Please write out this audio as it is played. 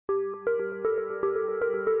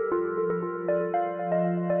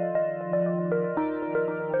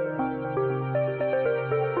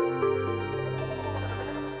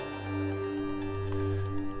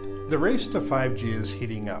The race to 5G is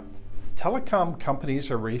heating up. Telecom companies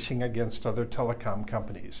are racing against other telecom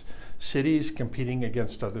companies. Cities competing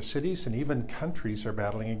against other cities, and even countries are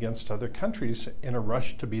battling against other countries in a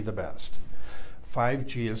rush to be the best.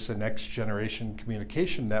 5G is the next generation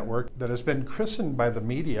communication network that has been christened by the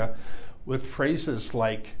media with phrases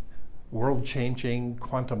like world-changing,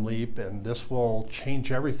 quantum leap, and this will change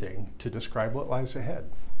everything to describe what lies ahead.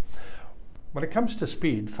 When it comes to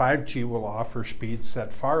speed, 5G will offer speeds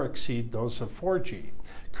that far exceed those of 4G.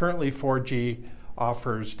 Currently, 4G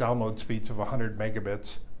offers download speeds of 100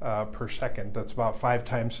 megabits per second. That's about 5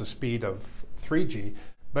 times the speed of 3G.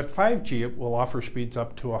 But 5G will offer speeds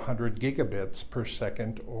up to 100 gigabits per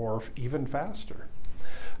second or even faster.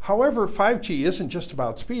 However, 5G isn't just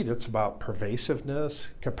about speed. It's about pervasiveness,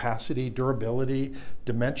 capacity, durability,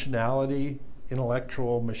 dimensionality,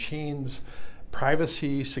 intellectual machines,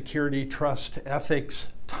 privacy, security, trust, ethics,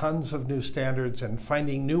 tons of new standards, and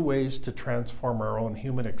finding new ways to transform our own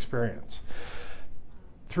human experience.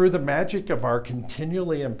 Through the magic of our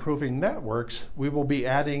continually improving networks, we will be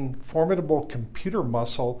adding formidable computer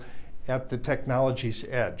muscle at the technology's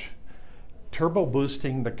edge, turbo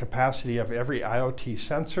boosting the capacity of every IoT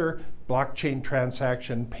sensor, blockchain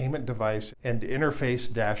transaction, payment device, and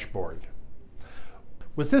interface dashboard.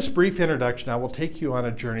 With this brief introduction, I will take you on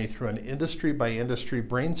a journey through an industry-by-industry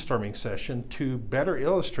brainstorming session to better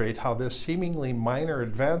illustrate how this seemingly minor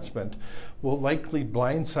advancement will likely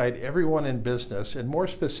blindside everyone in business, and more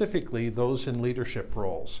specifically, those in leadership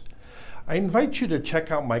roles. I invite you to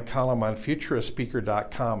check out my column on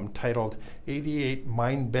futuristspeaker.com titled 88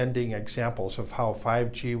 Mind-Bending Examples of How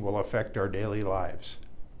 5G Will Affect Our Daily Lives.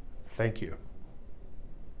 Thank you.